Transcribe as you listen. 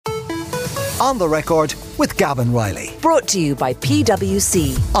On the Record with Gavin Riley. Brought to you by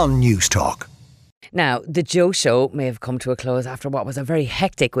PwC on News Talk. Now, the Joe Show may have come to a close after what was a very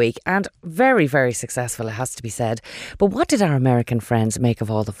hectic week and very, very successful, it has to be said. But what did our American friends make of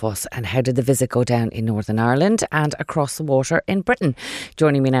all the fuss, and how did the visit go down in Northern Ireland and across the water in Britain?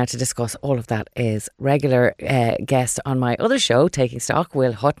 Joining me now to discuss all of that is regular guest on my other show, Taking Stock,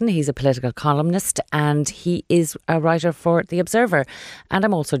 Will Hutton. He's a political columnist and he is a writer for The Observer. And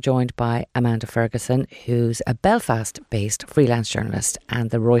I'm also joined by Amanda Ferguson, who's a Belfast-based freelance journalist and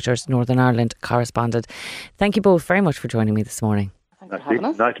the Reuters Northern Ireland correspondent. Thank you both very much for joining me this morning. Thanks for having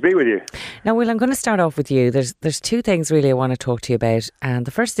us. Nice to be with you. Now, Will, I'm going to start off with you. There's two things really I want to talk to you about. And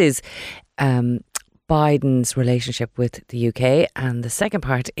the first is Biden's relationship with the UK, and the second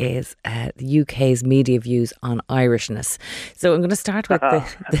part is the UK's media views on Irishness. So I'm going to start with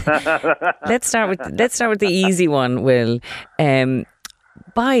let's start with the easy one, Will.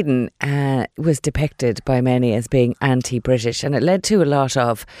 Biden was depicted by many as being anti-British, and it led to a lot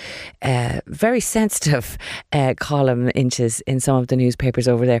of very sensitive column inches in some of the newspapers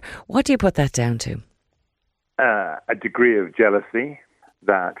over there. What do you put that down to? A degree of jealousy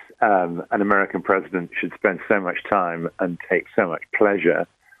that an American president should spend so much time and take so much pleasure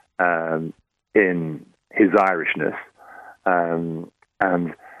in his Irishness. And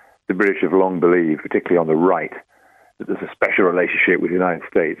the British have long believed, particularly on the right, that there's a special relationship with the United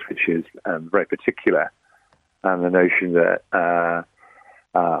States, which is very particular, and the notion that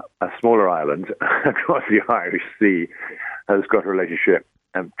a smaller island across the Irish Sea has got a relationship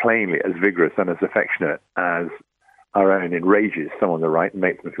plainly as vigorous and as affectionate as our own enrages some on the right and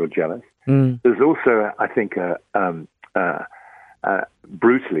makes them feel jealous. There's also, I think,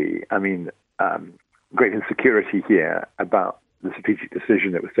 brutally, great insecurity here about the strategic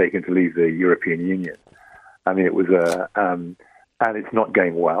decision that was taken to leave the European Union. It was and it's not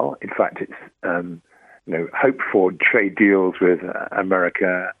going well. In fact, it's hoped for trade deals with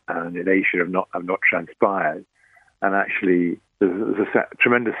America and in Asia have not transpired, and actually there's a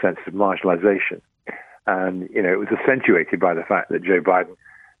tremendous sense of marginalisation, and it was accentuated by the fact that Joe Biden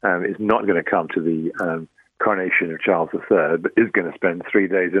is not going to come to the coronation of Charles III, but is going to spend 3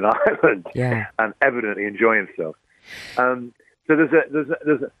 days in Ireland and evidently enjoy himself. So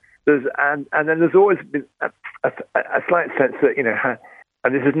and then there's always been a slight sense that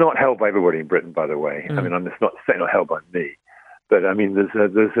and this is not held by everybody in Britain, by the way. I'm it's not certainly not held by me, but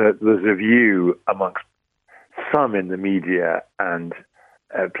there's a view amongst some in the media and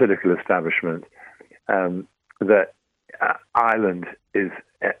political establishment that Ireland is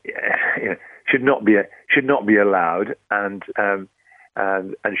should not be allowed and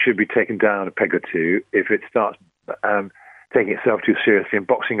should be taken down a peg or two if it starts taking itself too seriously and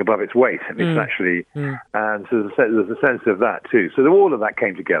boxing above its weight. It's actually, and so there's a sense of that too. So all of that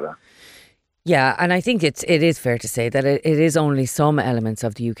came together. Yeah, and I think it is fair to say that it is only some elements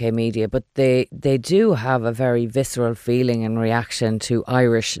of the UK media, but they do have a very visceral feeling and reaction to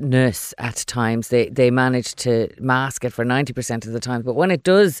Irishness at times. They manage to mask it for 90% of the time, but when it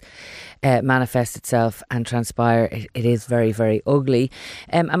does manifest itself and transpire, it is very, very ugly.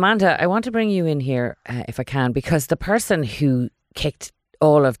 Amanda, I want to bring you in here if I can, because the person who kicked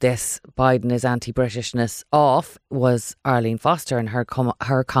all of this Biden is anti-Britishness off was Arlene Foster and her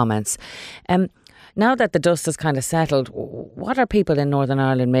comments. Now that the dust has kind of settled, what are people in Northern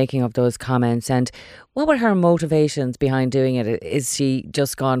Ireland making of those comments, and what were her motivations behind doing it? Is she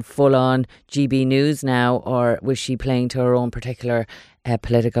just gone full on GB News now, or was she playing to her own particular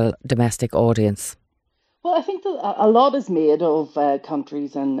political domestic audience? Well, I think that a lot is made of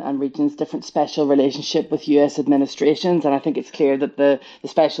countries and regions' different special relationship with US administrations. And I think it's clear that the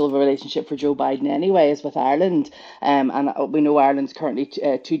special relationship for Joe Biden anyway is with Ireland. And we know Ireland's currently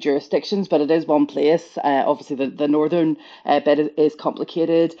two jurisdictions, but it is one place. Obviously, the northern bit is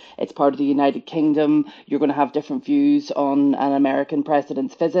complicated. It's part of the United Kingdom. You're going to have different views on an American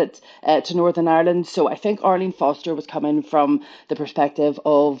president's visit to Northern Ireland. So I think Arlene Foster was coming from the perspective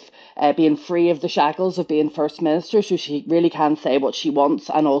of being free of the shackles of being First Minister, so she really can say what she wants,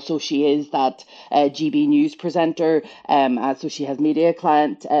 and also she is that GB News presenter, so she has media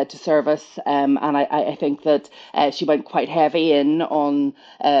client to service, and I think that she went quite heavy in on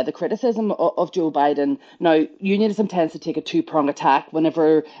the criticism of Joe Biden. Now, unionism tends to take a two-prong attack.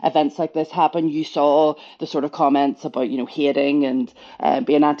 Whenever events like this happen, you saw the sort of comments about, hating and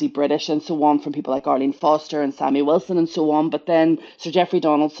being anti-British and so on from people like Arlene Foster and Sammy Wilson and so on. But then Sir Geoffrey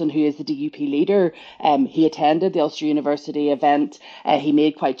Donaldson, who is the DUP leader, He attended the Ulster University event. He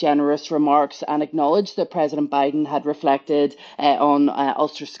made quite generous remarks and acknowledged that President Biden had reflected on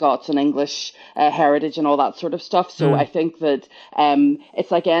Ulster Scots and English heritage and all that sort of stuff. So I think that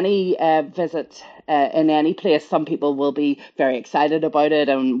it's like any visit in any place. Some people will be very excited about it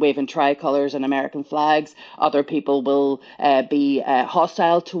and waving tricolours and American flags. Other people will be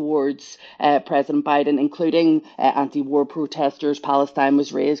hostile towards President Biden, including anti-war protesters. Palestine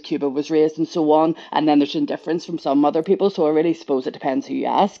was raised, Cuba was raised, and so on. And then there's indifference from some other people. So I really suppose it depends who you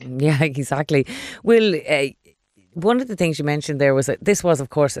ask. Yeah, exactly. Will, one of the things you mentioned there was that this was, of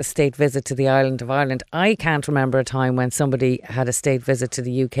course, a state visit to the island of Ireland. I can't remember a time when somebody had a state visit to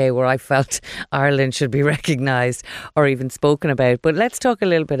the UK where I felt Ireland should be recognised or even spoken about. But let's talk a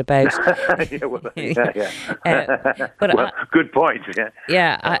little bit about... Good point.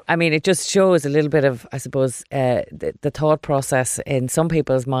 I mean, it just shows a little bit of, I suppose, the thought process in some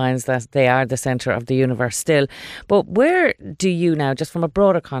people's minds that they are the centre of the universe still. But where do you now, just from a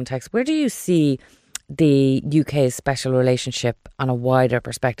broader context, where do you see the UK's special relationship on a wider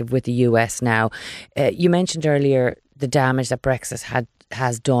perspective with the US now? You mentioned earlier the damage that Brexit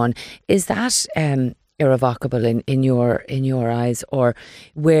has done. Is that irrevocable in your eyes, or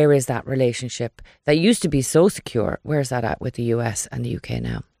where is that relationship that used to be so secure? Where is that at with the US and the UK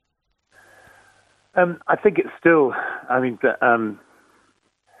now? I think it's still. I mean,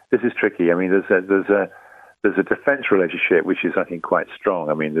 this is tricky. I mean, there's a defence relationship which is, I think, quite strong.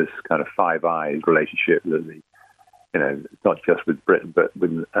 I mean, this kind of Five Eyes relationship that not just with Britain but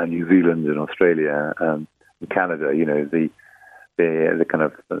with New Zealand and Australia and Canada. You know, the kind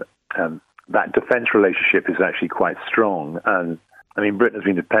of that defence relationship is actually quite strong. And I mean, Britain has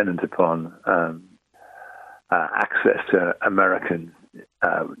been dependent upon access to American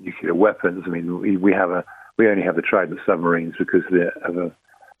nuclear weapons. I mean, we only have the Trident submarines because of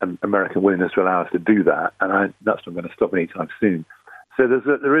an American willingness to allow us to do that, and that's not going to stop anytime soon. So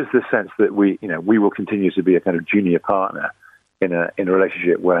there is this sense that we will continue to be a kind of junior partner in a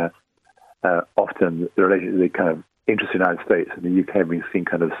relationship where often the kind of interest in the United States and the UK have been seen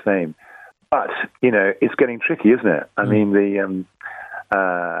kind of the same. But it's getting tricky, isn't it? I mean,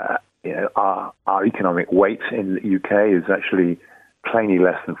 our economic weight in the UK is actually plainly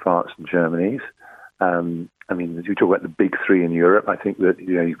less than France and Germany's. I mean, as you talk about the big three in Europe, I think that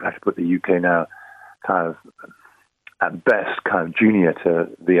you have to put the UK now kind of at best kind of junior to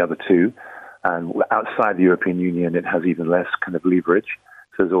the other two, and outside the European Union it has even less kind of leverage.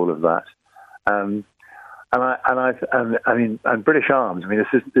 So there's all of that, and British arms. I mean,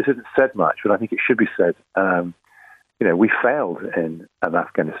 this isn't said much, but I think it should be said. We failed in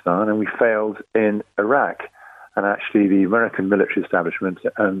Afghanistan and we failed in Iraq, and actually the American military establishment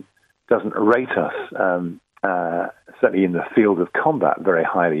doesn't rate us. Certainly in the field of combat very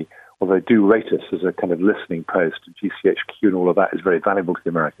highly, although they do rate us as a kind of listening post. GCHQ and all of that is very valuable to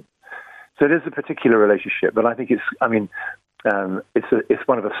the Americans. So it is a particular relationship, but I think it's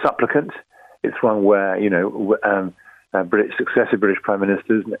one of a supplicant. It's one where successive British prime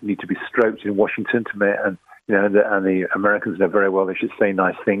ministers need to be stroked in Washington and the Americans know very well they should say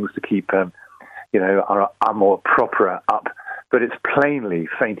nice things to keep our more proper up, but it's plainly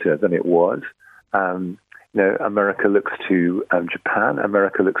fainter than it was. America looks to Japan,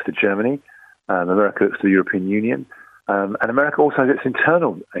 America looks to Germany, America looks to the European Union, and America also has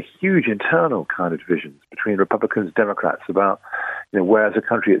a huge internal kind of divisions between Republicans and Democrats about where as a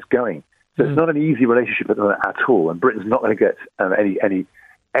country it's going. So it's not an easy relationship at all, and Britain's not going to get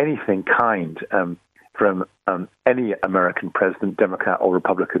anything kind from any American president, Democrat or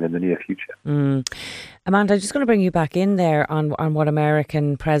Republican, in the near future. Amanda, I'm just going to bring you back in there on what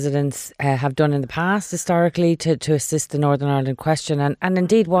American presidents have done in the past historically to assist the Northern Ireland question, and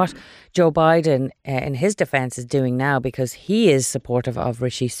indeed what Joe Biden, in his defence, is doing now, because he is supportive of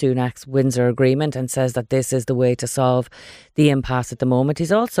Rishi Sunak's Windsor Agreement and says that this is the way to solve the impasse at the moment.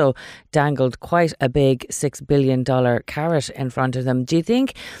 He's also dangled quite a big $6 billion carrot in front of them. Do you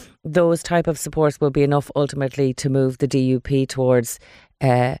think those type of supports will be enough ultimately to move the DUP towards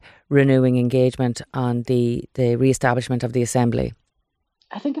renewing engagement on the re-establishment of the Assembly?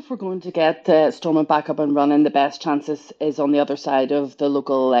 I think if we're going to get Stormont back up and running, the best chances is on the other side of the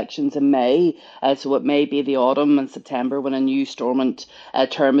local elections in May. So it may be the autumn and September when a new Stormont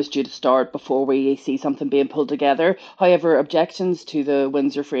term is due to start before we see something being pulled together. However, objections to the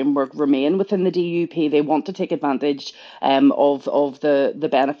Windsor framework remain within the DUP. They want to take advantage of the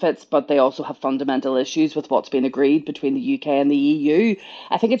benefits, but they also have fundamental issues with what's been agreed between the UK and the EU.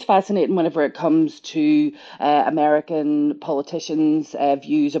 I think it's fascinating whenever it comes to American politicians'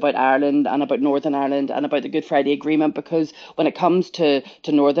 views about Ireland and about Northern Ireland and about the Good Friday Agreement, because when it comes to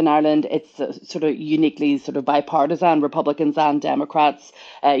Northern Ireland, it's sort of uniquely sort of bipartisan. Republicans and Democrats,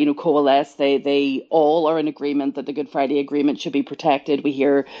 coalesce. They all are in agreement that the Good Friday Agreement should be protected. We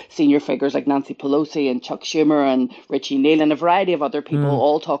hear senior figures like Nancy Pelosi and Chuck Schumer and Richie Neal and a variety of other people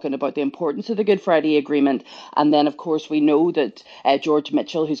all talking about the importance of the Good Friday Agreement. And then, of course, we know that George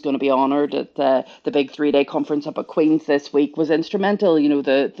Mitchell, who's going to be honoured at the big 3-day conference up at Queen's this week, was instrumental.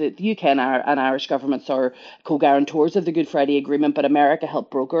 The UK and Irish governments are co-guarantors of the Good Friday Agreement, but America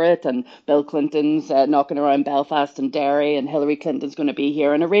helped broker it. And Bill Clinton's knocking around Belfast and Derry, and Hillary Clinton's going to be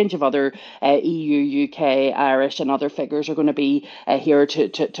here, and a range of other EU, UK, Irish and other figures are going to be here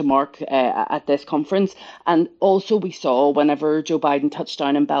to mark at this conference. And also we saw whenever Joe Biden touched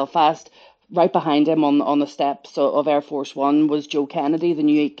down in Belfast, right behind him on the steps of Air Force One was Joe Kennedy, the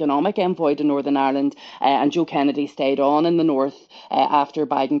new economic envoy to Northern Ireland. And Joe Kennedy stayed on in the north after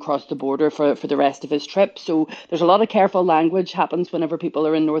Biden crossed the border for the rest of his trip. So there's a lot of careful language happens whenever people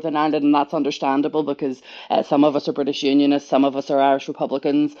are in Northern Ireland, and that's understandable because some of us are British Unionists, some of us are Irish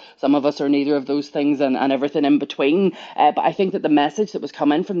Republicans, some of us are neither of those things and everything in between. But I think that the message that was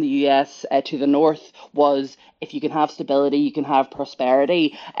coming from the US to the north was, if you can have stability, you can have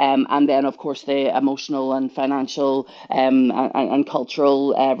prosperity. And then, of course, the emotional and financial and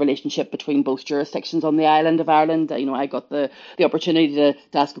cultural relationship between both jurisdictions on the island of Ireland. I got the opportunity to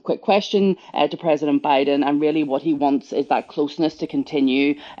ask a quick question to President Biden, and really what he wants is that closeness to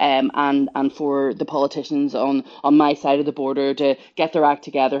continue and for the politicians on my side of the border to get their act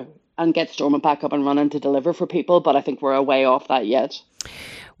together and get Stormont back up and running to deliver for people. But I think we're a way off that yet.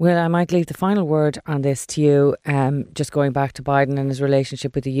 Well, I might leave the final word on this to you, just going back to Biden and his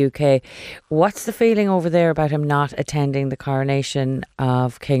relationship with the UK. What's the feeling over there about him not attending the coronation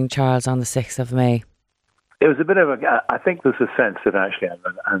of King Charles on the 6th of May? It was a bit of I think there's a sense that actually,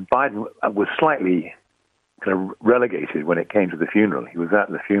 and Biden was slightly kind of relegated when it came to the funeral. He was at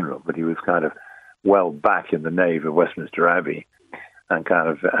the funeral, but he was kind of well back in the nave of Westminster Abbey, and kind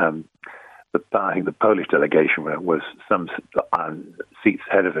of I think the Polish delegation was some seats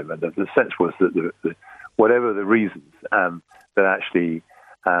ahead of him, and the sense was that the whatever the reasons, that actually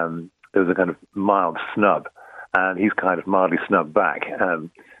there was a kind of mild snub, and he's kind of mildly snubbed back.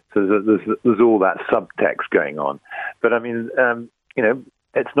 So there's all that subtext going on, but I mean,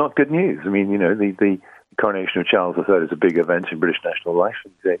 it's not good news. I mean, the coronation of Charles III is a big event in British national life,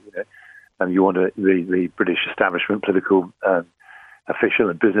 and you want the British establishment, political, official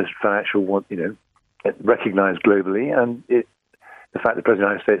and business, financial, recognised globally, and the fact that the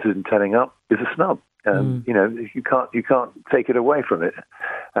President of the United States isn't turning up is a snub. You can't take it away from it.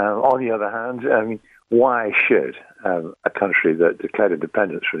 On the other hand, I mean, why should a country that declared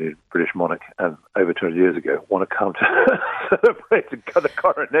independence from the British monarch over 200 years ago want to come to celebrate the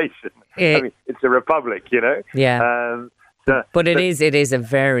coronation? I mean, it's a republic, Yeah. But it is a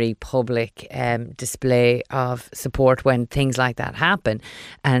very public display of support when things like that happen,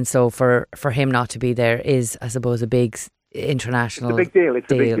 and so for him not to be there is, I suppose, a big international. It's a big deal.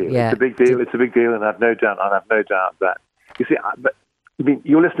 It's a big deal. Yeah. It's a big deal, and I have no doubt that you see. But I mean,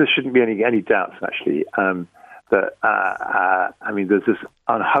 your listeners shouldn't be any doubts actually that I mean, there's this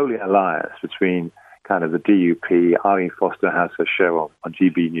unholy alliance between kind of the DUP. Arlene Foster has her show on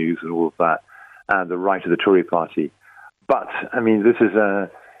GB News and all of that, and the right of the Tory party. But I mean, this is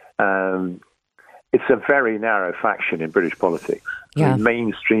it's a very narrow faction in British politics. Yeah. I mean,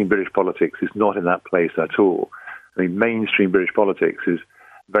 mainstream British politics is not in that place at all. I mean, mainstream British politics is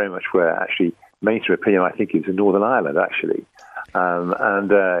very much where actually mainstream opinion, I think, is in Northern Ireland actually.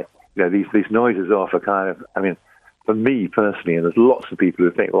 These noises are for kind of, I mean, for me personally, and there's lots of people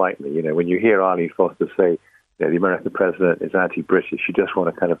who think like me. When you hear Arlene Foster say, the American president is anti-British, you just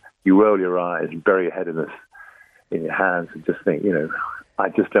want to kind of, you roll your eyes and bury your head in your hands and just think, I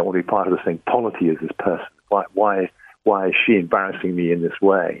just don't want to be part of the same polity as this person. Why is she embarrassing me in this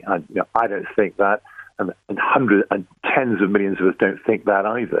way? I don't think that, and hundreds and tens of millions of us don't think that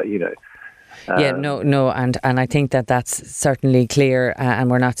either. And I think that that's certainly clear, and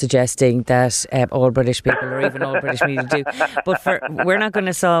we're not suggesting that all British people or even all British media do. But we're not going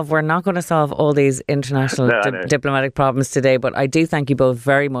to solve all these international diplomatic problems today. But I do thank you both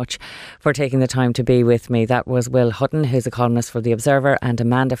very much for taking the time to be with me. That was Will Hutton, who's a columnist for The Observer, and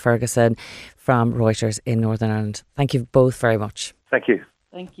Amanda Ferguson from Reuters in Northern Ireland. Thank you both very much. Thank you.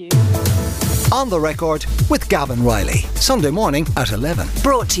 Thank you. On the Record with Gavin Riley. Sunday morning at 11.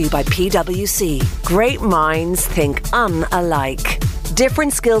 Brought to you by PwC. Great minds think unalike.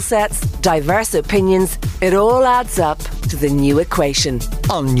 Different skill sets, diverse opinions. It all adds up to the new equation.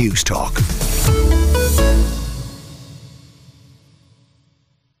 On News Talk.